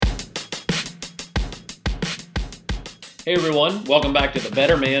Hey everyone, welcome back to the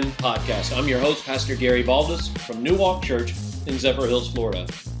Better Man Podcast. I'm your host, Pastor Gary Baldus from New Walk Church in Zephyr Hills, Florida.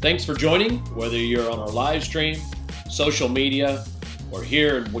 Thanks for joining, whether you're on our live stream, social media, or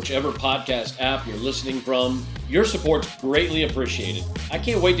here in whichever podcast app you're listening from. Your support's greatly appreciated. I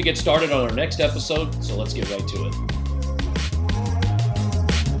can't wait to get started on our next episode, so let's get right to it.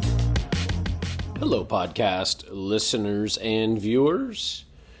 Hello, podcast listeners and viewers.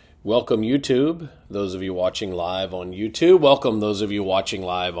 Welcome, YouTube. Those of you watching live on YouTube. Welcome, those of you watching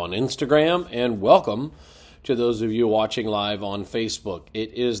live on Instagram. And welcome to those of you watching live on Facebook.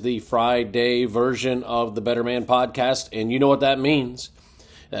 It is the Friday version of the Better Man Podcast, and you know what that means.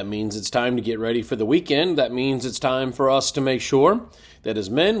 That means it's time to get ready for the weekend. That means it's time for us to make sure that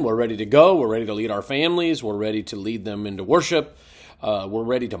as men, we're ready to go. We're ready to lead our families. We're ready to lead them into worship. We're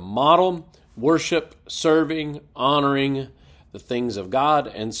ready to model worship, serving, honoring the things of God.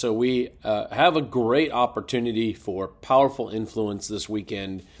 And so we have a great opportunity for powerful influence this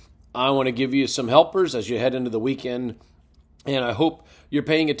weekend. I want to give you some helpers as you head into the weekend, and I hope you're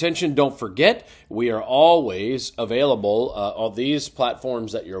paying attention. Don't forget, we are always available on these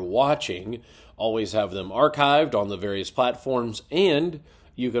platforms that you're watching. Always have them archived on the various platforms, and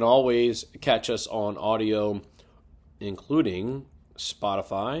you can always catch us on audio, including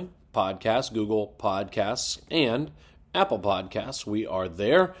Spotify Podcasts, Google Podcasts, and Apple Podcasts. We are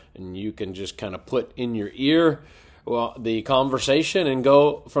there, and you can just kind of put in your ear the conversation and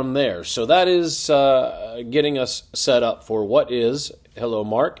go from there. So that is getting us set up for what is, hello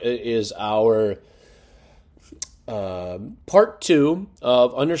Mark, is our part 2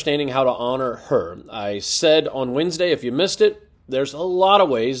 of understanding how to honor her. I said on Wednesday, if you missed it, there's a lot of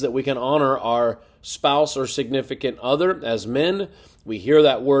ways that we can honor our spouse or significant other as men. We hear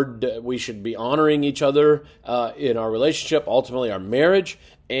that word, we should be honoring each other in our relationship, ultimately our marriage.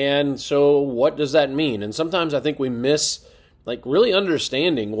 And so what does that mean? And sometimes I think we miss really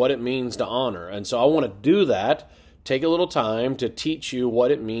understanding what it means to honor. And so I want to do that, take a little time to teach you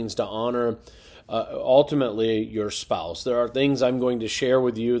what it means to honor ultimately your spouse. There are things I'm going to share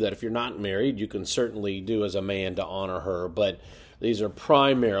with you that if you're not married, you can certainly do as a man to honor her. But these are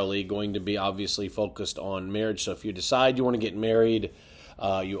primarily going to be obviously focused on marriage. So if you decide you want to get married,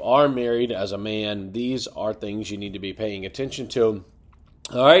 you are married as a man, these are things you need to be paying attention to.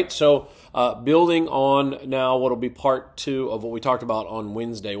 All right, so building on now what will be part 2 of what we talked about on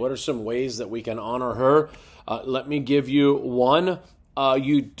Wednesday. What are some ways that we can honor her? Let me give you one.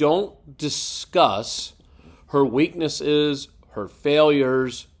 You don't discuss her weaknesses, her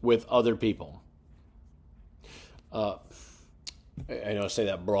failures with other people. I know I say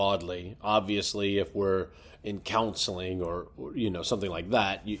that broadly. Obviously, if we're in counseling or something like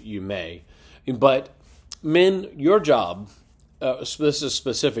that, you may. But men, your job, this is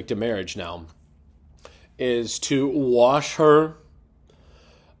specific to marriage now, is to wash her,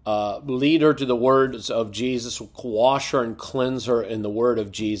 lead her to the words of Jesus, wash her and cleanse her in the word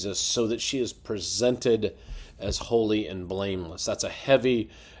of Jesus so that she is presented as holy and blameless. That's a heavy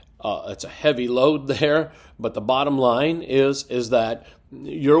load there, but the bottom line is that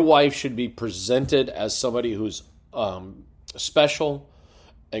your wife should be presented as somebody who's special,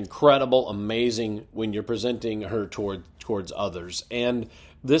 incredible, amazing when you're presenting her towards others. And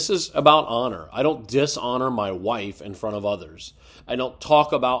this is about honor. I don't dishonor my wife in front of others. I don't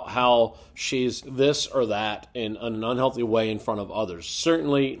talk about how she's this or that in an unhealthy way in front of others.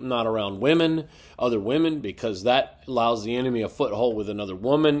 Certainly not around other women, because that allows the enemy a foothold with another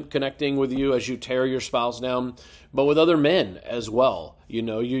woman connecting with you as you tear your spouse down, but with other men as well.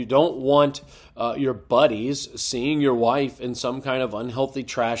 You don't want your buddies seeing your wife in some kind of unhealthy,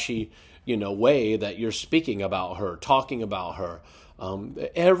 trashy, way that you're speaking about her, talking about her.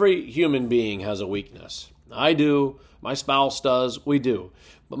 Every human being has a weakness. I do. My spouse does. We do.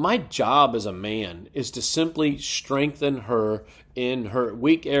 But my job as a man is to simply strengthen her in her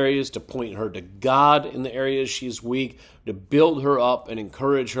weak areas, to point her to God in the areas she's weak, to build her up and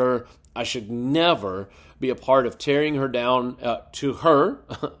encourage her. I should never be a part of tearing her down to her,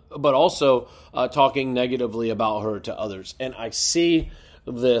 but also talking negatively about her to others. And I see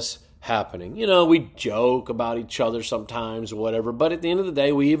this happening. We joke about each other sometimes, whatever, but at the end of the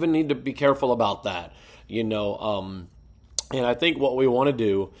day, we even need to be careful about that. And I think what we want to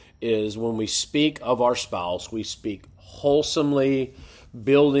do is when we speak of our spouse, we speak wholesomely,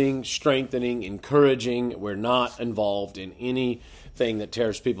 building, strengthening, encouraging. We're not involved in anything that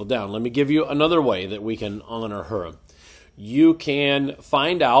tears people down. Let me give you another way that we can honor her. You can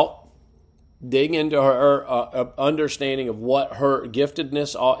find out, dig into her understanding of what her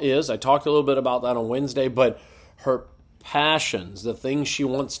giftedness is. I talked a little bit about that on Wednesday, but her passions, the things she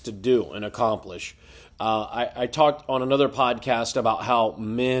wants to do and accomplish. I talked on another podcast about how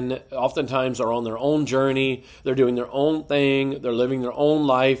men oftentimes are on their own journey. They're doing their own thing. They're living their own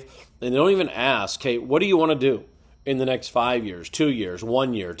life. And they don't even ask, hey, what do you want to do in the next 5 years, 2 years,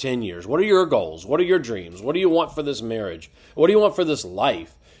 1 year, 10 years? What are your goals? What are your dreams? What do you want for this marriage? What do you want for this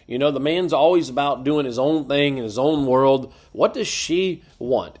life? You know, the man's always about doing his own thing in his own world. What does she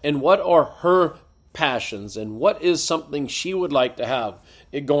want? And what are her passions? And what is something she would like to have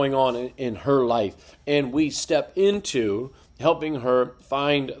going on in her life? And we step into helping her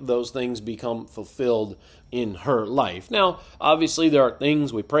find those things become fulfilled in her life. Now, obviously, there are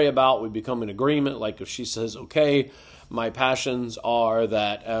things we pray about. We become in agreement. Like if she says, okay, my passions are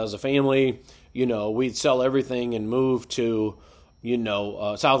that as a family, you know, we'd sell everything and move to,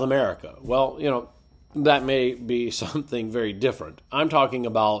 South America. Well, that may be something very different. I'm talking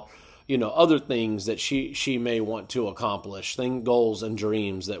about, other things that she may want to accomplish, goals and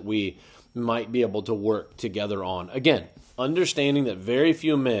dreams that we might be able to work together on. Again, understanding that very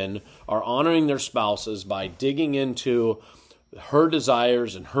few men are honoring their spouses by digging into her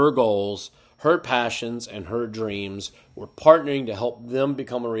desires and her goals, her passions and her dreams. We're partnering to help them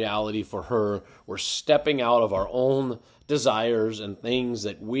become a reality for her. We're stepping out of our own desires and things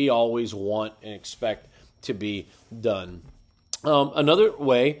that we always want and expect to be done. Another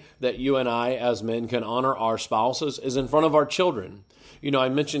way that you and I as men can honor our spouses is in front of our children. I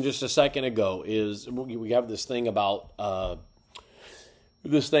mentioned just a second ago is we have this thing about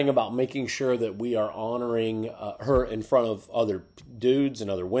making sure that we are honoring her in front of other dudes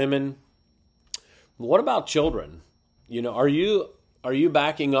and other women. What about children? Are you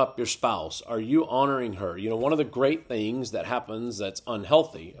backing up your spouse? Are you honoring her? One of the great things that happens that's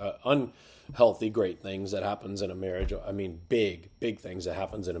unhealthy great things that happens in a marriage, big things that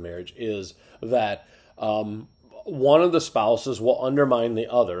happens in a marriage is that one of the spouses will undermine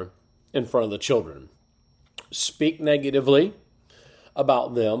the other in front of the children, speak negatively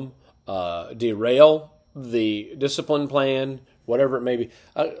about them, derail the discipline plan, whatever it may be.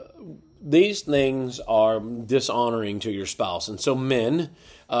 These things are dishonoring to your spouse. And so men,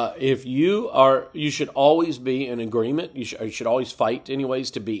 you should always be in agreement. You should always fight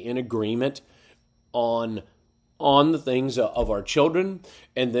anyways to be in agreement on the things of our children.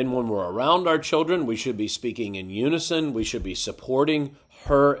 And then when we're around our children, we should be speaking in unison. We should be supporting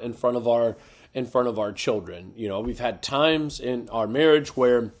her in front of our children. We've had times in our marriage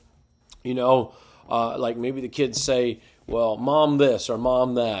where, like maybe the kids say, well, mom this or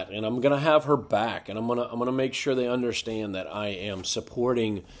mom that, and I'm going to have her back, and I'm going to make sure they understand that I am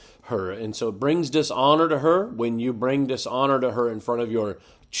supporting her. And so it brings dishonor to her when you bring dishonor to her in front of your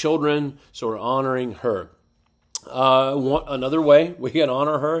children, so we're honoring her. Another way we can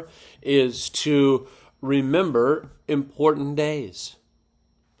honor her is to remember important days.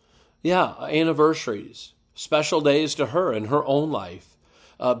 Yeah, anniversaries, special days to her in her own life.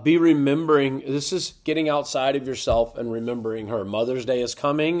 Be remembering, this is getting outside of yourself and remembering her. Mother's Day is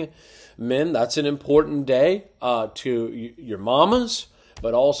coming. Men, that's an important day to your mamas,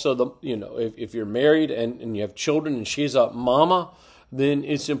 but also if you're married and you have children and she's a mama, then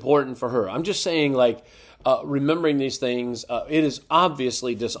it's important for her. I'm just saying, remembering these things, it is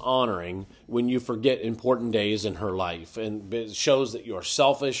obviously dishonoring when you forget important days in her life, and it shows that you're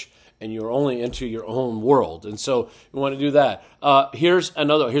selfish and you're only into your own world. And so you want to do that. Here's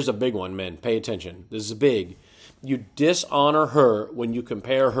a big one, men. Pay attention. This is big. You dishonor her when you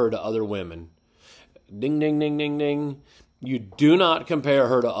compare her to other women. Ding, ding, ding, ding, ding. You do not compare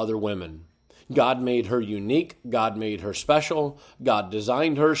her to other women. God made her unique. God made her special. God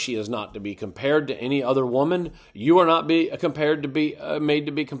designed her. She is not to be compared to any other woman. You are not made to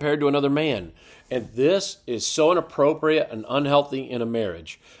be compared to another man. And this is so inappropriate and unhealthy in a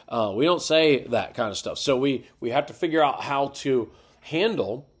marriage. We don't say that kind of stuff. So we have to figure out how to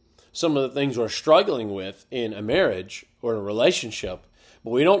handle some of the things we're struggling with in a marriage or a relationship.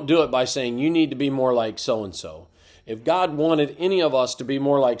 But we don't do it by saying, you need to be more like so-and-so. If God wanted any of us to be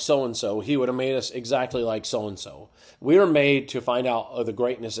more like so-and-so, he would have made us exactly like so-and-so. We are made to find out the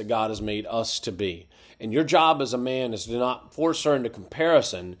greatness that God has made us to be. And your job as a man is to not force her into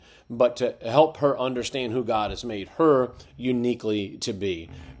comparison, but to help her understand who God has made her uniquely to be.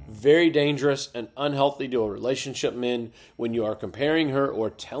 Very dangerous and unhealthy to a relationship, men, when you are comparing her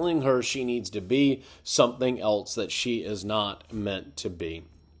or telling her she needs to be something else that she is not meant to be.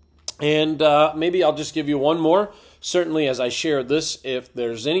 And maybe I'll just give you one more. Certainly, as I share this, if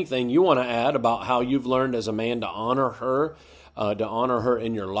there's anything you want to add about how you've learned as a man to honor her, to honor her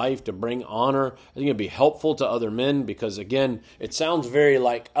in your life, to bring honor. I think it'd be helpful to other men because, again, it sounds very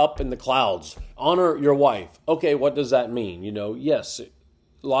like up in the clouds. Honor your wife. Okay, what does that mean? Yes,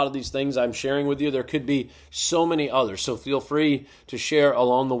 a lot of these things I'm sharing with you, there could be so many others. So feel free to share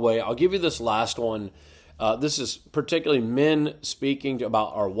along the way. I'll give you this last one. This is particularly men speaking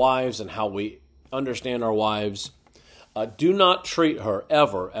about our wives and how we understand our wives. Do not treat her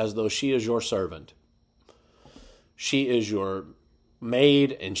ever as though she is your servant. She is your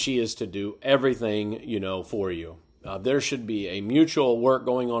maid, and she is to do everything, for you. There should be a mutual work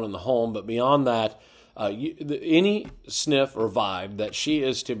going on in the home, but beyond that, any sniff or vibe that she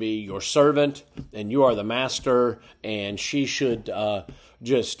is to be your servant and you are the master, and she should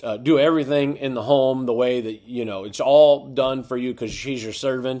just do everything in the home the way that, it's all done for you because she's your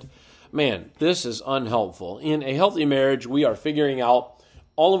servant. Man, this is unhelpful. In a healthy marriage, we are figuring out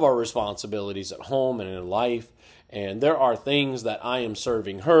all of our responsibilities at home and in life, and there are things that I am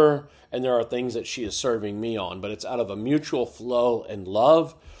serving her, and there are things that she is serving me on, but it's out of a mutual flow and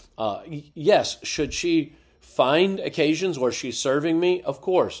love. Yes, should she find occasions where she's serving me? Of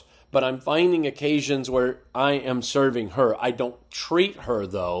course. But I'm finding occasions where I am serving her. I don't treat her,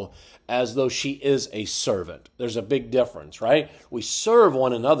 though, as though she is a servant. There's a big difference, right? We serve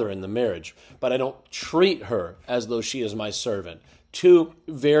one another in the marriage, but I don't treat her as though she is my servant. Two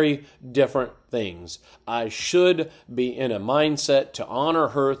very different things. I should be in a mindset to honor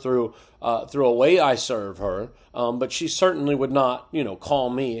her through a way I serve her, but she certainly would not, call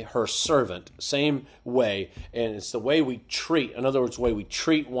me her servant. Same way, and it's the way we treat. In other words, the way we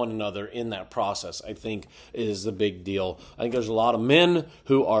treat one another in that process, I think, is the big deal. I think there's a lot of men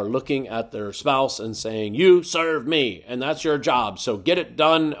who are looking at their spouse and saying, "You serve me, and that's your job. So get it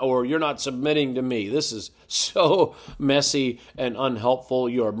done, or you're not submitting to me." This is so messy and unhelpful.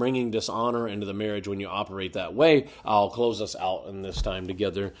 You are bringing dishonor into the marriage when you operate that way. I'll close us out in this time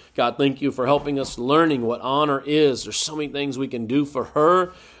together. God, thank you for helping us learning what honor is. There's so many things we can do for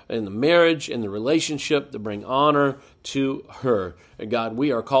her in the marriage, in the relationship, to bring honor to her. And God,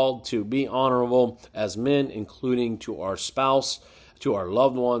 we are called to be honorable as men, including to our spouse, to our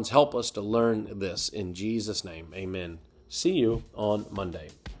loved ones. Help us to learn this. In Jesus' name, amen. See you on Monday.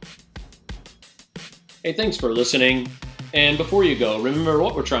 Hey, thanks for listening. And before you go, remember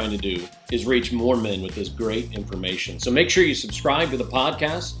what we're trying to do is reach more men with this great information. So make sure you subscribe to the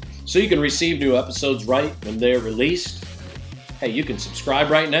podcast so you can receive new episodes right when they're released. Hey, you can subscribe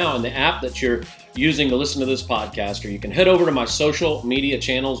right now in the app that you're using to listen to this podcast, or you can head over to my social media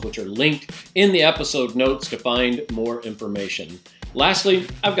channels, which are linked in the episode notes, to find more information. Lastly,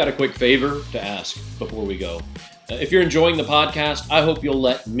 I've got a quick favor to ask before we go. If you're enjoying the podcast, I hope you'll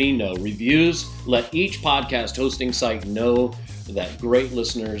let me know. Reviews let each podcast hosting site know that great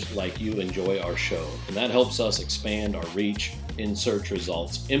listeners like you enjoy our show. And that helps us expand our reach in search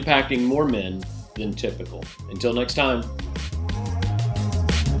results, impacting more men than typical. Until next time.